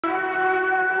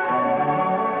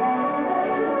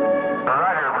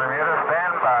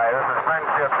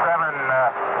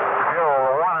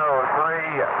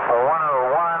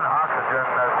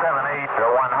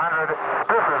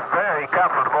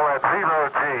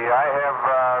I have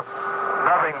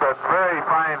nothing but very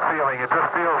fine feeling. It just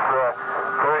feels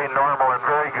very normal and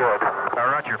very good.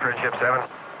 Roger, Friendship 7.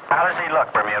 How does he look,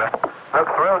 Bermuda?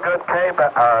 Looks real good, Cape.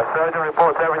 Surgeon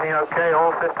reports everything okay,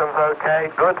 all systems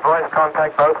okay. Good voice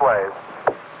contact both ways.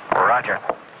 Roger.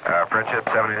 Friendship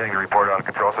 7, anything to report on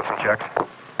control system checks?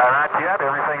 Not yet.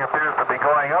 Everything appears to be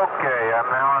going okay. I'm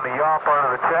now on the yaw part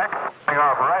of the check. Going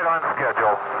off right on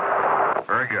schedule.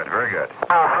 Very good, very good.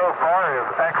 So far is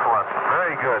excellent.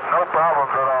 Very good. No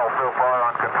problems at all so far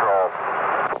on control.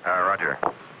 Roger.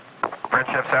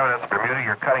 Friendship 7, that's Bermuda.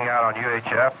 You're cutting out on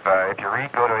UHF. If you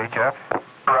read, go to HF.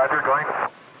 Roger, going.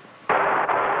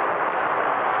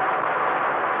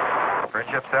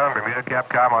 Friendship 7, Bermuda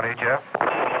Capcom on HF.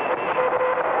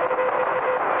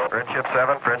 Friendship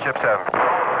 7, Friendship 7.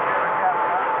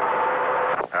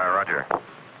 Roger.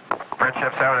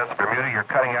 Friendship 7, that's Bermuda. You're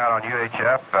cutting out on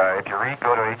UHF. If you read,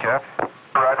 go to HF.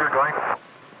 Roger, going.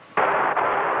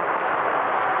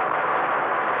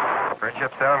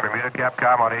 Friendship 7, Bermuda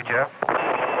Capcom on HF.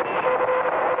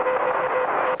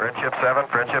 Friendship 7,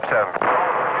 Friendship 7.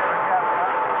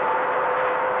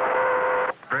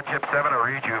 Friendship 7, I'll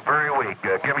read you very weak.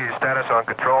 Give me your status on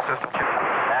control system check.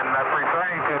 And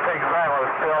returning to take Bravo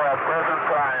still at present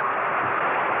time.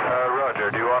 Roger,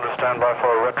 do you want to stand by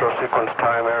for retro sequence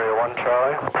time, area 1,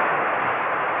 Charlie?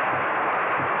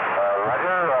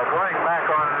 Roger, going back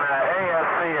on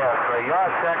ASCS. Yaw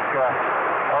check,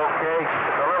 okay.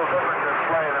 It's a little different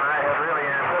display than I had really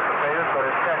anticipated, but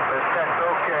it checks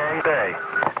okay. Day.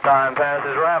 Time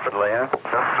passes rapidly, huh?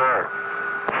 Yes, sir.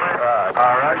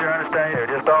 Roger, I understand you're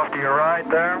just off to your right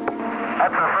there?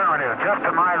 That's affirmative. Just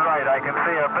to my right, I can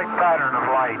see a big pattern of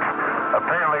light.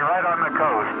 Apparently right on the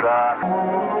coast.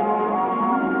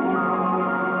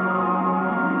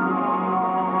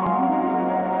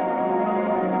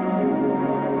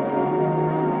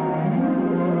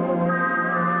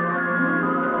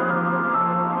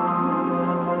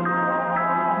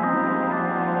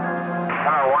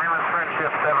 Guaymas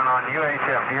Friendship 7 on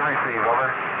UHF. Do you receive? Over.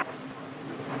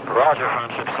 Roger,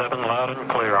 Friendship 7, loud and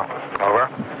clear. Over.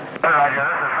 Roger,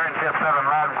 this is Friendship 7,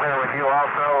 loud and clear with you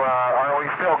also. Are we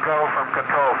still go from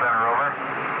control center? Over.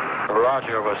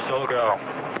 Roger, we're still go.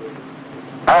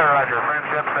 Roger,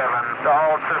 Friendship 7.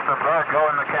 All systems are go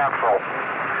in the capsule.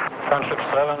 Friendship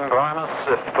 7, Guaymas,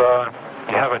 if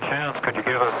you have a chance, could you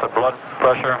give us a blood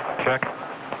pressure check?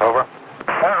 Over.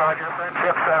 Roger,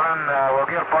 Friendship 7, we'll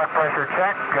give blood pressure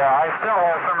check. I still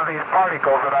have some of these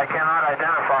particles that I cannot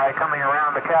identify coming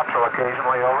around the capsule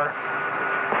occasionally. Over.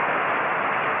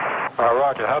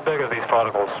 Roger, how big are these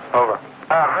particles? Over.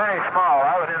 Very small.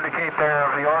 I would indicate they're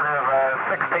of the order of a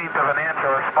 1/16 of an inch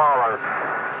or smaller.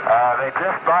 They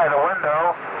drift by the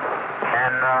window,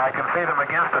 and I can see them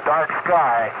against the dark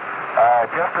sky.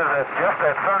 Just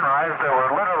at sunrise, there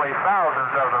were literally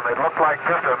thousands of them. It looked like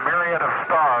just a myriad of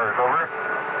stars. Over.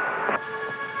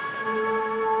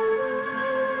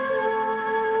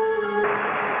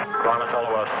 Guaymas,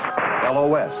 LOS.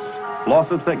 LOS.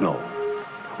 Loss of signal.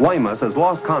 Guaymas has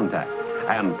lost contact,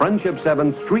 and Friendship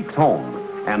 7 streaks home,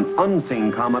 an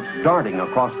unseen comet darting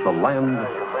across the land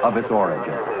of its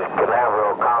origin.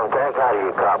 Canaveral contact, how do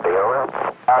you copy? Over.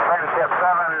 Friendship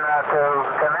 7 to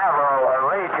Canaveral,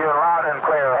 read you loud and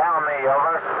clear. How me?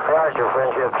 Over. Roger,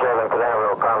 Friendship 7,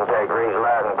 Canaveral contact, reads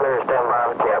loud and clear. Stand by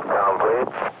with Capcom, please.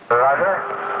 Roger.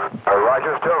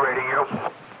 Roger, still reading you.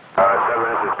 7,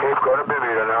 this is Cape. Go to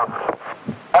Bermuda now.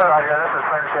 Roger, this is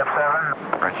Friendship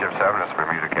 7. Friendship 7, that's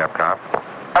Bermuda Capcom.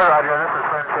 Roger, this is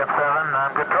Friendship 7.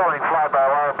 I'm controlling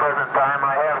fly-by-wire at present time.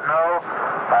 I have no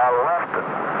left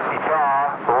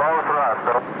jaw low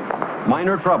thrust.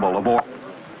 Minor trouble aboard.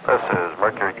 This is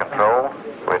Mercury Control.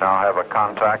 We now have a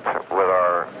contact with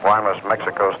our Guaymas,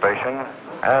 Mexico station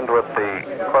and with the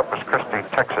Corpus Christi,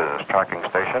 Texas tracking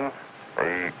station.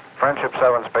 The Friendship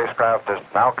 7 spacecraft is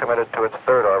now committed to its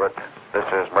third orbit. This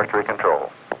is Mercury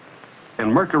Control.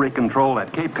 In Mercury Control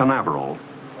at Cape Canaveral,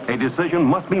 a decision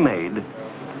must be made,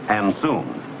 and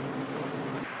soon.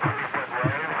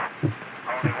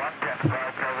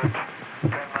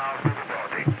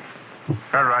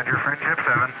 Roger, Friendship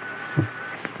 7.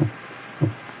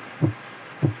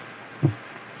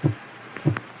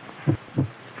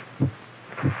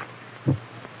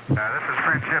 This is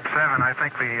Friendship 7. I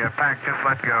think the pack just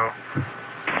let go.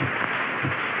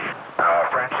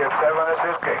 Friendship 7, this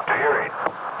is Cape. Do you read?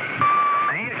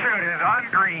 Main chute is on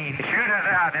green. Chute is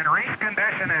out in race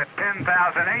condition at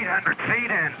 10,800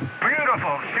 feet and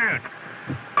beautiful chute.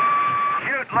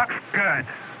 Chute looks good.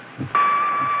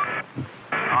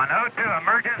 On O2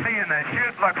 emergency and the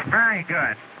chute looks very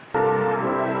good.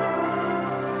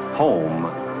 Home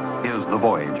is the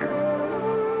Voyager.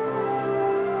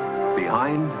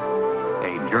 Behind,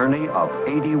 a journey of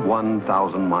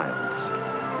 81,000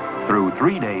 miles through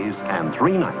 3 days and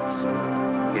 3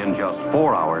 nights in just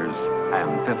 4 hours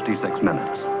and 56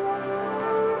 minutes.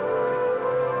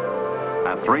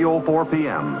 At 3:04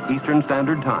 p.m. Eastern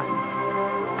Standard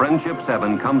Time, Friendship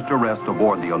 7 comes to rest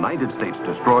aboard the United States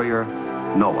destroyer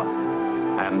Noah,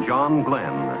 and John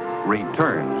Glenn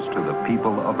returns to the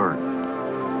people of Earth.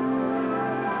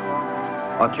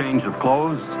 A change of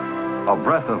clothes, a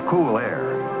breath of cool air,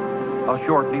 a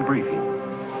short debriefing.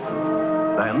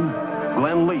 Then,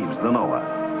 Glenn leaves the Noah,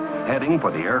 heading for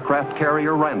the aircraft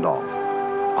carrier Randolph,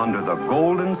 under the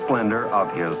golden splendor of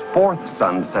his 4th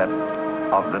sunset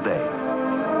of the day.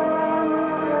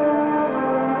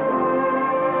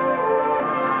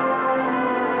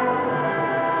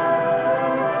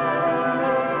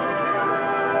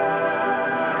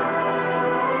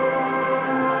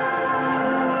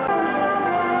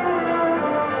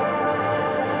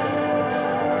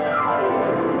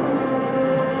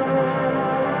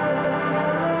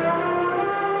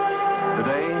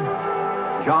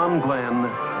 John Glenn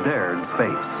dared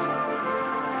space.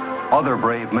 Other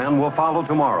brave men will follow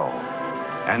tomorrow,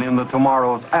 and in the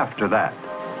tomorrows after that,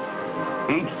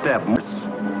 each step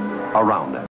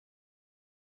around it.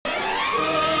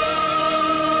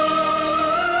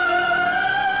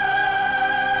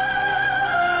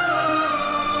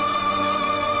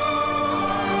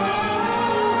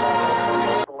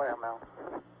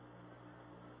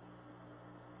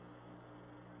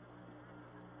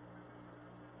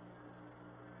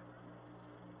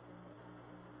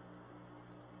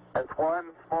 It's one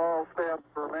small step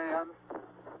for man,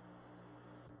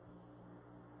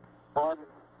 one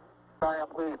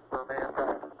giant leap for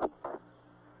mankind.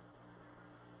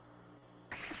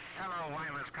 Hello,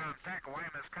 Guaymas Contact.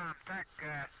 Guaymas Contact.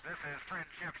 This is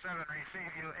Friendship 7.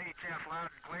 Receive you HF loud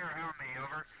and clear. Help me,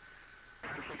 over.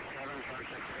 Friendship 7,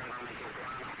 Friendship 7, on the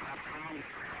Guaymas.com.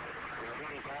 We're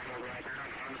running back over right now.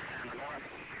 Understand the north.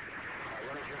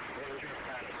 What is your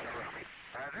status, over?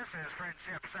 This is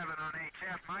Friendship 7 on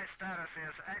HF. My status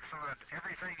is excellent.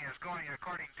 Everything is going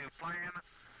according to plan.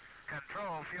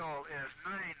 Control fuel is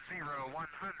 90100.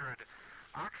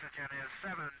 Oxygen is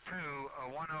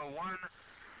 72101.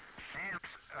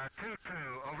 Amps 22,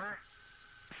 over.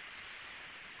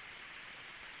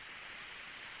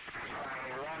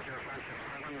 Roger, Friendship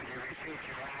 7. Would you repeat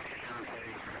your oxygen,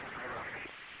 please? Over.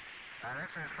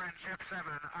 This is Friendship 7.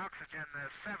 Oxygen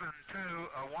is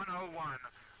 72101.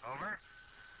 Over.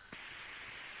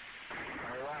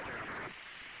 Roger.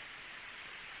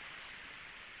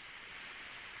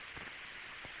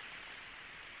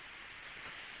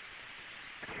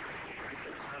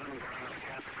 Friendship 7,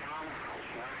 Capcom.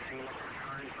 Everything looks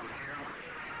fine from here.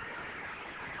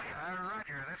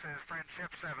 Roger, this is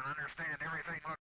Friendship 7. Understand everything looks